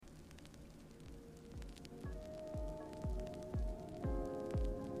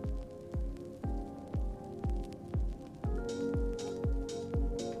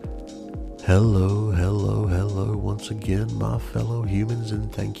Hello once again, my fellow humans, and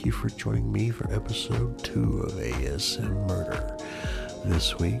thank you for joining me for episode 2 of ASM Murder.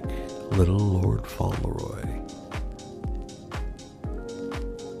 This week, Little Lord Fauntleroy.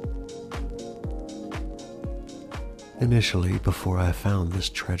 Initially, before I found this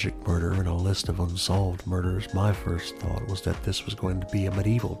tragic murder in a list of unsolved murders, my first thought was that this was going to be a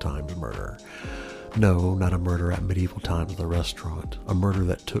medieval times murder. No, not a murder at medieval times, the restaurant. A murder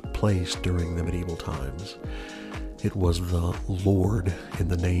that took place during the medieval times. It was the Lord in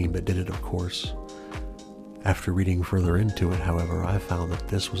the name that did it, of course. After reading further into it, however, I found that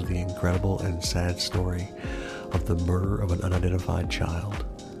this was the incredible and sad story of the murder of an unidentified child.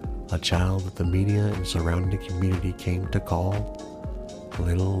 A child that the media and surrounding community came to call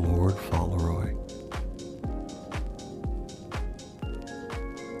Little Lord Fauntleroy.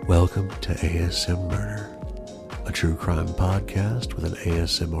 Welcome to ASM Murder, a true crime podcast with an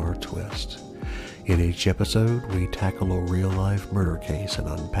ASMR twist. In each episode, we tackle a real-life murder case and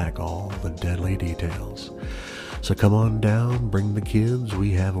unpack all the deadly details. So come on down, bring the kids,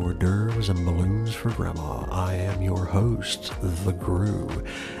 we have hors d'oeuvres and balloons for Grandma. I am your host, The Gru,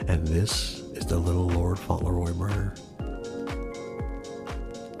 and this is the Little Lord Fauntleroy Murder.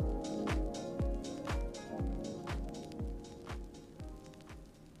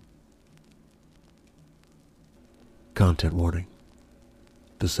 Content warning.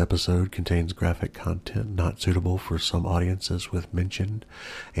 This episode contains graphic content not suitable for some audiences with mention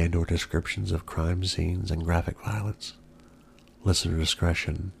and or descriptions of crime scenes and graphic violence. Listener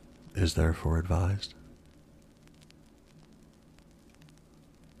discretion is therefore advised.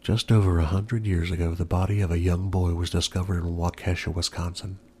 Just over 100 years ago, the body of a young boy was discovered in Waukesha,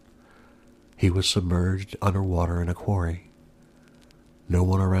 Wisconsin. He was submerged underwater in a quarry. No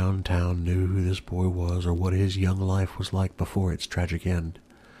one around town knew who this boy was or what his young life was like before its tragic end.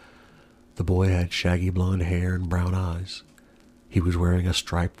 The boy had shaggy blonde hair and brown eyes. He was wearing a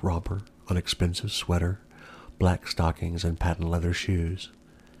striped romper, an expensive sweater, black stockings, and patent leather shoes.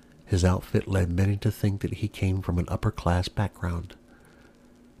 His outfit led many to think that he came from an upper-class background.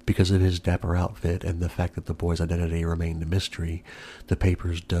 Because of his dapper outfit and the fact that the boy's identity remained a mystery, the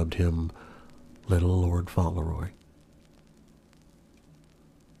papers dubbed him Little Lord Fauntleroy.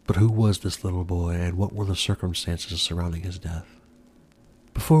 But who was this little boy, and what were the circumstances surrounding his death?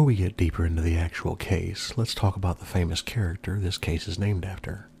 Before we get deeper into the actual case, let's talk about the famous character this case is named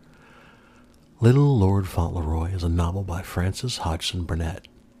after. Little Lord Fauntleroy is a novel by Francis Hodgson Burnett.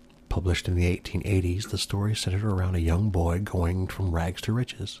 Published in the 1880s, the story centered around a young boy going from rags to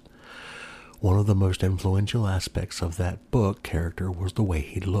riches. One of the most influential aspects of that book character was the way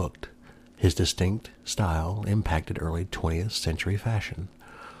he looked. His distinct style impacted early 20th century fashion.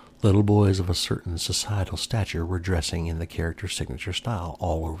 Little boys of a certain societal stature were dressing in the character's signature style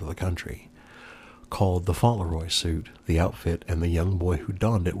all over the country. Called the Fauntleroy suit, the outfit and the young boy who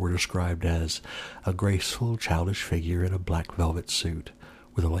donned it were described as a graceful, childish figure in a black velvet suit,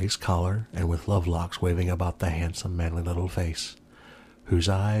 with a lace collar and with love locks waving about the handsome, manly little face, whose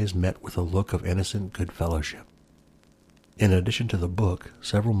eyes met with a look of innocent good fellowship. In addition to the book,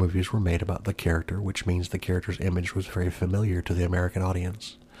 several movies were made about the character, which means the character's image was very familiar to the American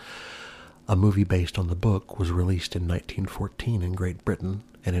audience. A movie based on the book was released in 1914 in Great Britain,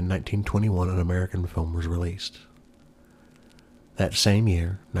 and in 1921 an American film was released. That same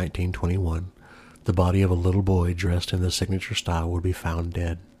year, 1921, the body of a little boy dressed in the signature style would be found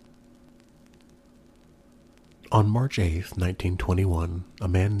dead. On March 8, 1921, a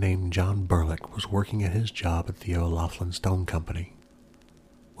man named John Burlick was working at his job at the O'Laughlin Stone Company.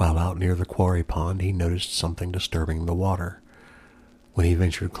 While out near the quarry pond, he noticed something disturbing the water. When he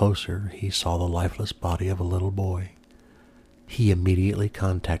ventured closer, he saw the lifeless body of a little boy. He immediately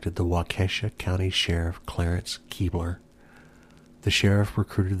contacted the Waukesha County Sheriff Clarence Keebler. The sheriff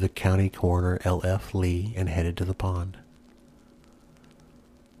recruited the county coroner L.F. Lee and headed to the pond.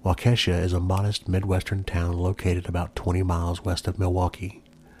 Waukesha is a modest Midwestern town located about 20 miles west of Milwaukee.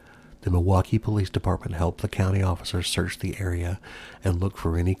 The Milwaukee Police Department helped the county officers search the area and look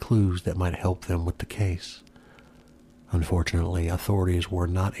for any clues that might help them with the case. Unfortunately, authorities were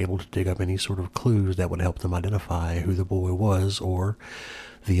not able to dig up any sort of clues that would help them identify who the boy was or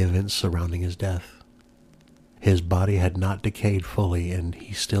the events surrounding his death. His body had not decayed fully, and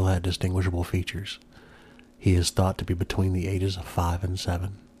he still had distinguishable features. He is thought to be between the ages of 5 and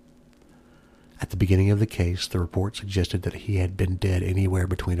 7. At the beginning of the case, the report suggested that he had been dead anywhere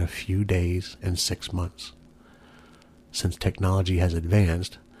between a few days and 6 months. Since technology has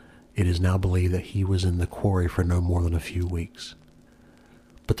advanced, it is now believed that he was in the quarry for no more than a few weeks.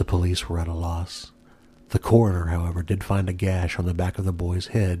 But the police were at a loss. The coroner, however, did find a gash on the back of the boy's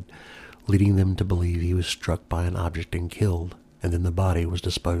head, leading them to believe he was struck by an object and killed, and then the body was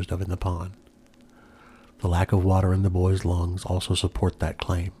disposed of in the pond. The lack of water in the boy's lungs also support that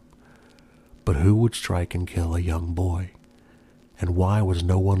claim. But who would strike and kill a young boy? And why was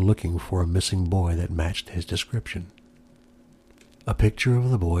no one looking for a missing boy that matched his description? A picture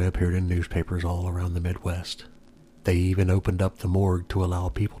of the boy appeared in newspapers all around the Midwest. They even opened up the morgue to allow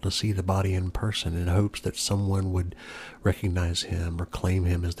people to see the body in person in hopes that someone would recognize him or claim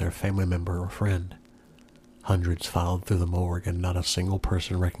him as their family member or friend. Hundreds filed through the morgue and not a single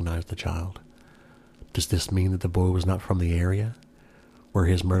person recognized the child. Does this mean that the boy was not from the area? Were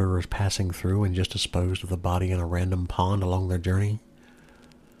his murderers passing through and just disposed of the body in a random pond along their journey?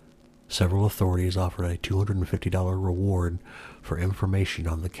 Several authorities offered a $250 reward for information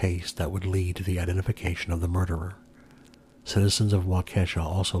on the case that would lead to the identification of the murderer. Citizens of Waukesha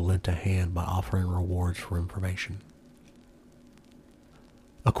also lent a hand by offering rewards for information.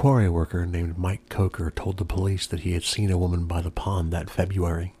 A quarry worker named Mike Coker told the police that he had seen a woman by the pond that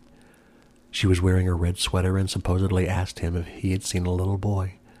February. She was wearing a red sweater and supposedly asked him if he had seen a little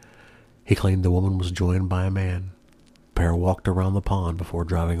boy. He claimed the woman was joined by a man. The pair walked around the pond before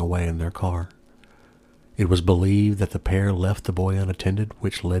driving away in their car. It was believed that the pair left the boy unattended,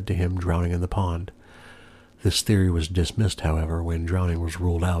 which led to him drowning in the pond. This theory was dismissed, however, when drowning was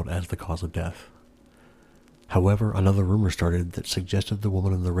ruled out as the cause of death. However, another rumor started that suggested the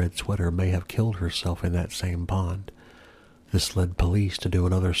woman in the red sweater may have killed herself in that same pond. This led police to do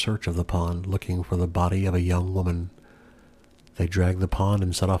another search of the pond, looking for the body of a young woman. They dragged the pond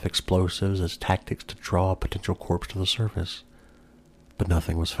and set off explosives as tactics to draw a potential corpse to the surface, but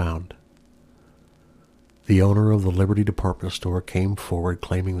nothing was found. The owner of the Liberty department store came forward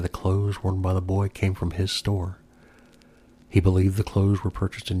claiming the clothes worn by the boy came from his store. He believed the clothes were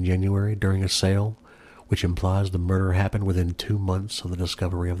purchased in January during a sale, which implies the murder happened within 2 months of the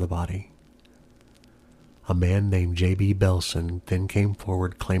discovery of the body. A man named J.B. Belson then came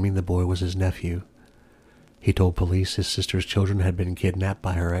forward claiming the boy was his nephew. He told police his sister's children had been kidnapped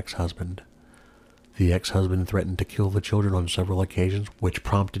by her ex-husband. The ex-husband threatened to kill the children on several occasions, which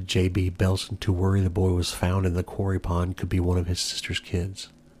prompted J.B. Belson to worry the boy was found in the quarry pond could be one of his sister's kids.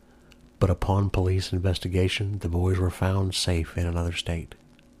 But upon police investigation, the boys were found safe in another state.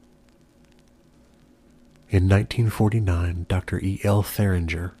 In 1949, Dr. E.L.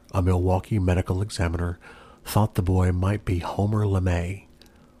 Theringer, a Milwaukee medical examiner, thought the boy might be Homer LeMay.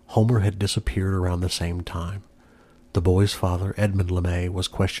 Homer had disappeared around the same time. The boy's father, Edmund LeMay, was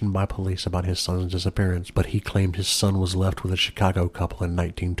questioned by police about his son's disappearance, but he claimed his son was left with a Chicago couple in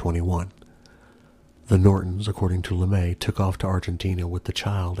 1921. The Nortons, according to LeMay, took off to Argentina with the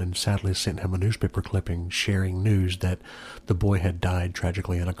child and sadly sent him a newspaper clipping sharing news that the boy had died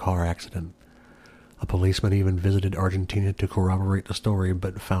tragically in a car accident. A policeman even visited Argentina to corroborate the story,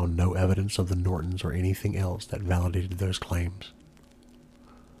 but found no evidence of the Nortons or anything else that validated those claims.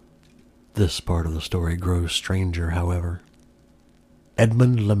 This part of the story grows stranger, however.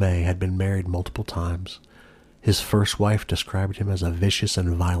 Edmund LeMay had been married multiple times. His first wife described him as a vicious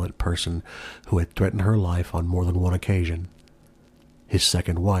and violent person who had threatened her life on more than one occasion. His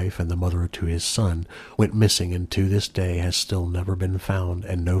second wife and the mother to his son went missing and to this day has still never been found,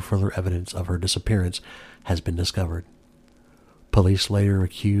 and no further evidence of her disappearance has been discovered. Police later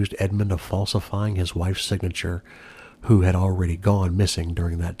accused Edmund of falsifying his wife's signature, who had already gone missing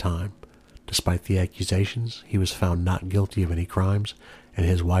during that time. Despite the accusations, he was found not guilty of any crimes, and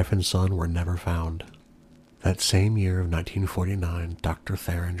his wife and son were never found. That same year of 1949, Dr.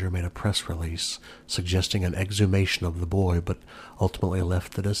 Theringer made a press release suggesting an exhumation of the boy, but ultimately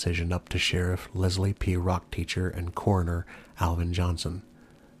left the decision up to Sheriff Leslie P. Rockteacher and Coroner Alvin Johnson.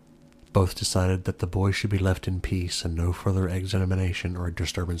 Both decided that the boy should be left in peace and no further examination or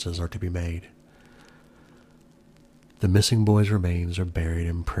disturbances are to be made. The missing boy's remains are buried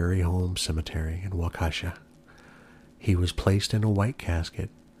in Prairie Home Cemetery in Waukesha. He was placed in a white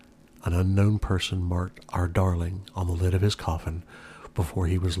casket. An unknown person marked "Our Darling" on the lid of his coffin before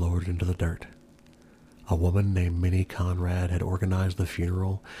he was lowered into the dirt. A woman named Minnie Conrad had organized the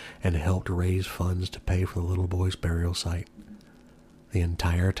funeral and helped raise funds to pay for the little boy's burial site. The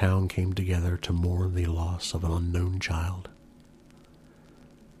entire town came together to mourn the loss of an unknown child.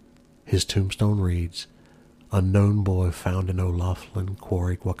 His tombstone reads, "Unknown boy found in O'Laughlin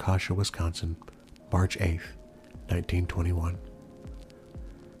Quarry, Waukesha, Wisconsin, March 8th, 1921.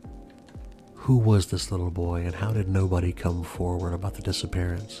 Who was this little boy, and how did nobody come forward about the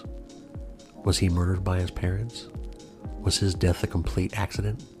disappearance? Was he murdered by his parents? Was his death a complete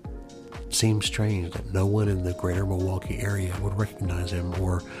accident? It seems strange that no one in the greater Milwaukee area would recognize him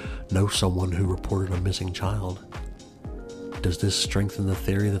or know someone who reported a missing child. Does this strengthen the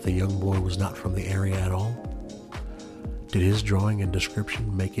theory that the young boy was not from the area at all? Did his drawing and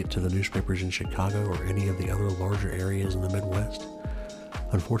description make it to the newspapers in Chicago or any of the other larger areas in the Midwest?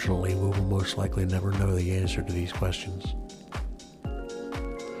 Unfortunately, we will most likely never know the answer to these questions.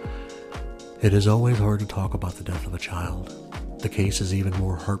 It is always hard to talk about the death of a child. The case is even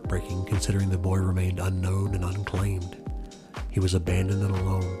more heartbreaking considering the boy remained unknown and unclaimed. He was abandoned and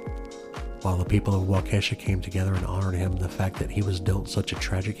alone. While the people of Waukesha came together and honored him, the fact that he was dealt such a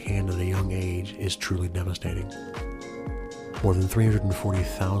tragic hand at a young age is truly devastating. More than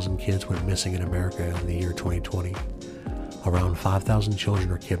 340,000 kids went missing in America in the year 2020. Around 5,000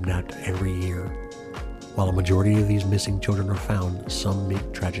 children are kidnapped every year. While a majority of these missing children are found, some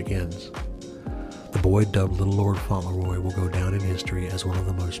meet tragic ends. The boy dubbed Little Lord Fauntleroy will go down in history as one of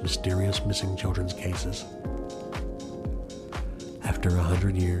the most mysterious missing children's cases. After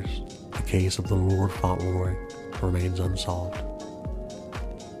 100 years, the case of the Little Lord Fauntleroy remains unsolved.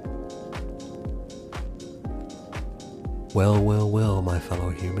 Well, my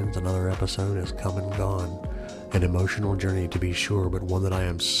fellow humans, another episode has come and gone. An emotional journey to be sure, but one that I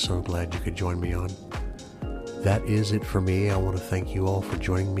am so glad you could join me on. That is it for me. I want to thank you all for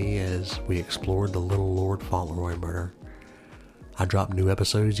joining me as we explored the Little Lord Fauntleroy murder. I drop new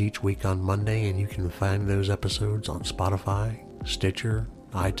episodes each week on Monday, and you can find those episodes on Spotify, Stitcher,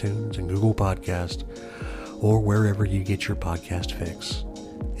 iTunes, and Google Podcast, or wherever you get your podcast fix.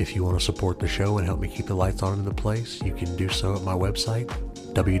 If you want to support the show and help me keep the lights on in the place, you can do so at my website,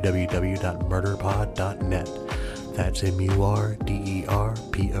 www.murderpod.net. That's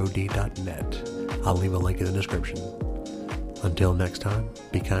MURDERPOD.net. I'll leave a link in the description. Until next time,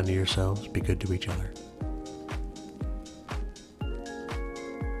 be kind to yourselves, be good to each other.